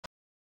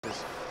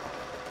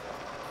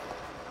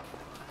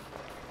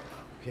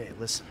Okay,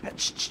 listen.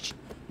 Shh.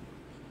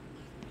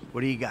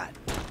 What do you got?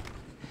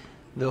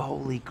 The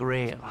Holy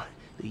Grail,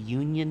 the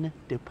Union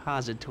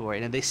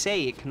Depository. And they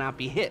say it cannot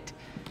be hit.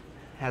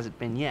 Hasn't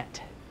been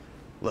yet.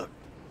 Look,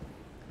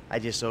 I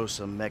just owe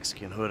some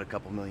Mexican hood a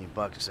couple $1 million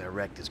because I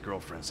wrecked his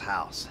girlfriend's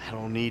house. I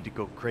don't need to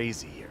go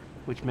crazy here.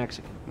 Which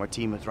Mexican?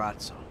 Martin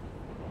Madrazo.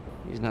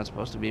 He's not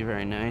supposed to be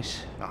very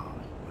nice. Oh,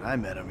 when I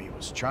met him, he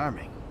was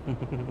charming. So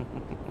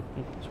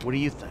what do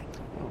you think?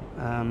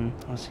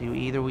 Let's see,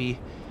 either we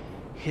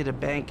hit a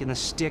bank in the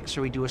sticks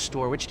or we do a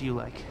store. Which do you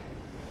like?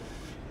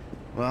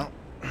 Well,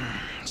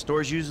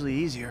 store's usually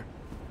easier.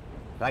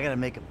 But I gotta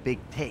make a big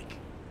take.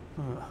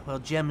 Well,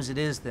 gems it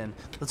is then.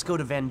 Let's go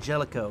to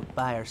Vangelico,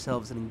 buy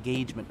ourselves an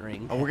engagement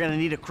ring. Oh, we're gonna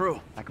need a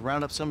crew. I can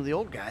round up some of the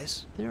old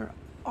guys. There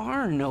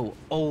are no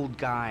old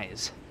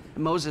guys.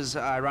 Moses,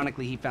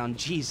 ironically, he found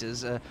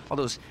Jesus. All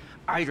those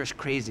Irish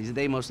crazies,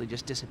 they mostly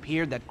just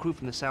disappeared. That crew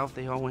from the south,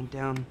 they all went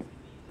down.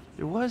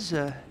 There was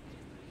an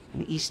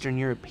Eastern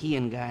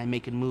European guy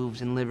making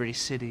moves in Liberty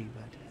City,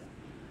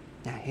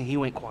 but he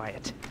went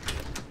quiet.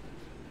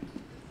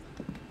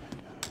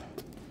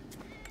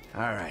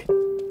 All right.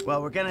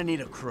 Well, we're gonna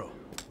need a crew.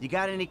 You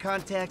got any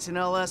contacts in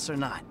LS or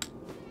not?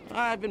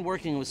 I've been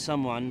working with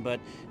someone, but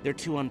they're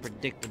too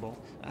unpredictable.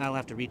 I'll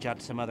have to reach out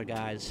to some other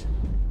guys.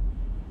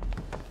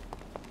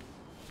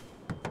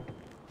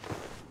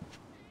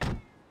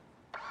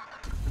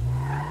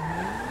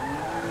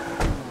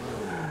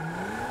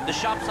 The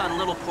shop's on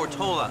Little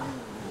Portola.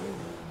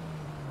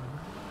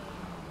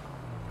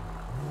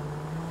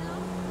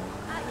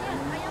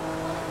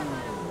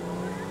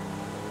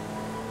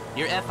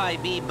 Your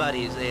FIB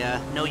buddies, they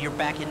know you're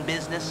back in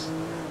business?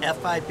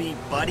 FIB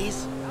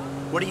buddies?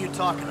 What are you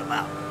talking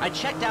about? I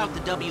checked out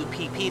the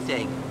WPP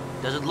thing.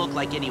 Doesn't look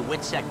like any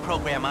WITSEC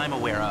program I'm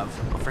aware of.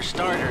 But for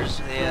starters,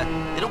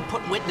 they don't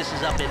put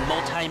witnesses up in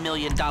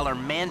multi-million-dollar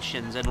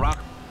mansions in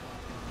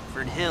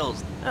Rockford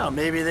Hills. Oh,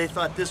 maybe they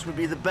thought this would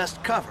be the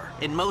best cover.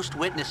 And most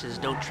witnesses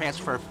don't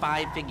transfer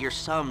five-figure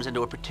sums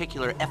into a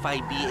particular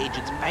FIB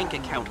agent's bank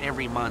account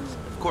every month.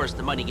 Of course,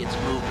 the money gets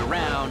moved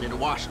around and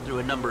washed through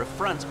a number of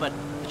fronts, but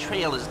the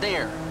trail is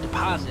there.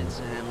 Deposits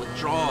and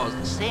withdrawals,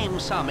 the same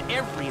sum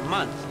every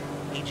month.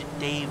 Agent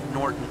Dave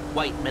Norton,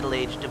 white,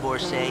 middle-aged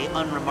divorcee,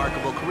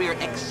 unremarkable career,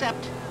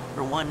 except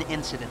for one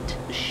incident.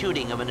 The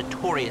shooting of a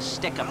notorious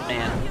stick-up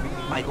man,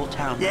 Michael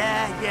Townley.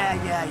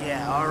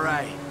 Yeah, all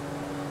right.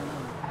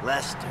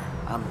 Lester,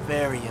 I'm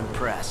very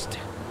impressed.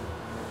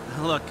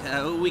 Look,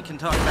 we can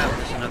talk about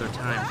this another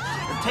time.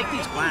 Take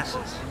these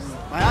glasses.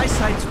 My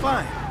eyesight's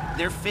fine.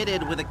 They're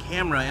fitted with a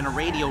camera and a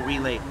radio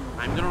relay.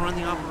 I'm gonna run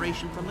the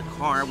operation from the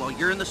car while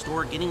you're in the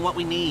store getting what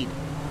we need.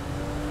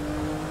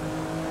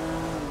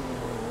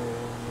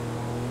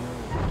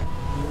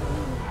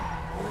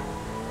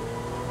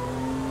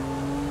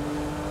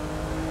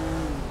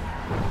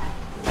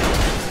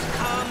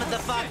 Calm the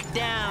fuck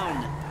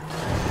down.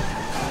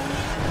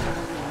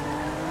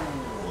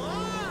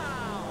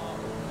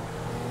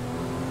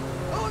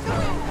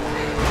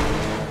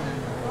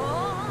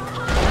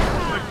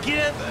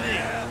 Forgive me!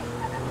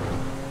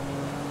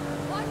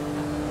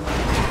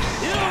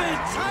 You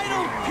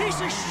entitled piece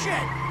of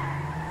shit!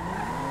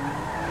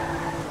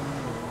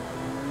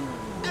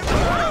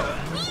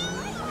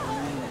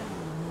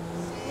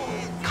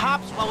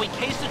 Cops, while we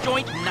case the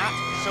joint, not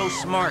so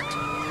smart.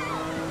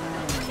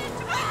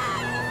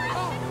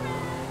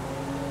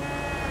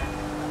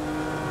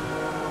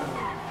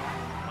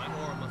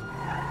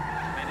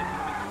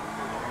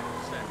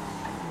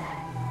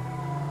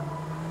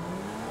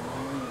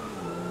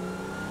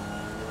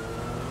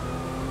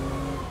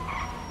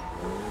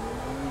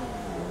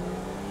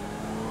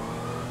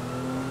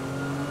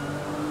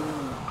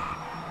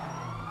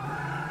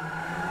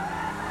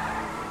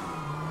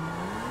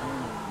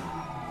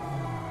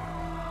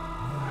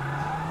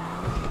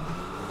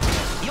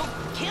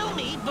 Kill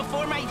me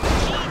before my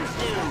jeans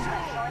do.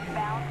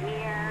 Northbound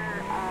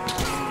near,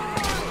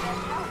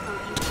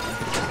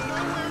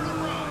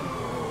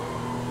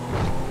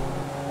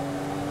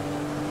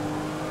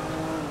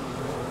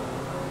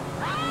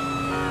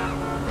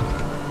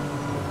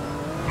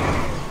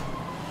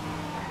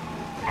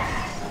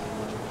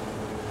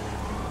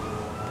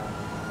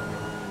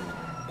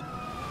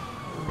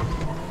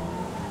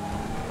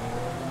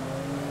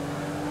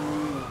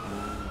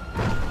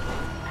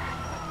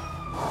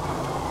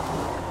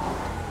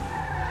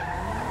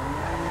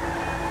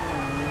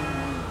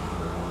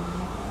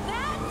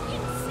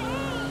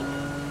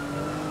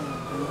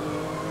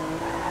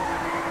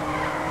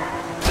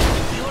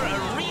 You're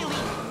a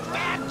really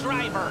bad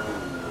driver.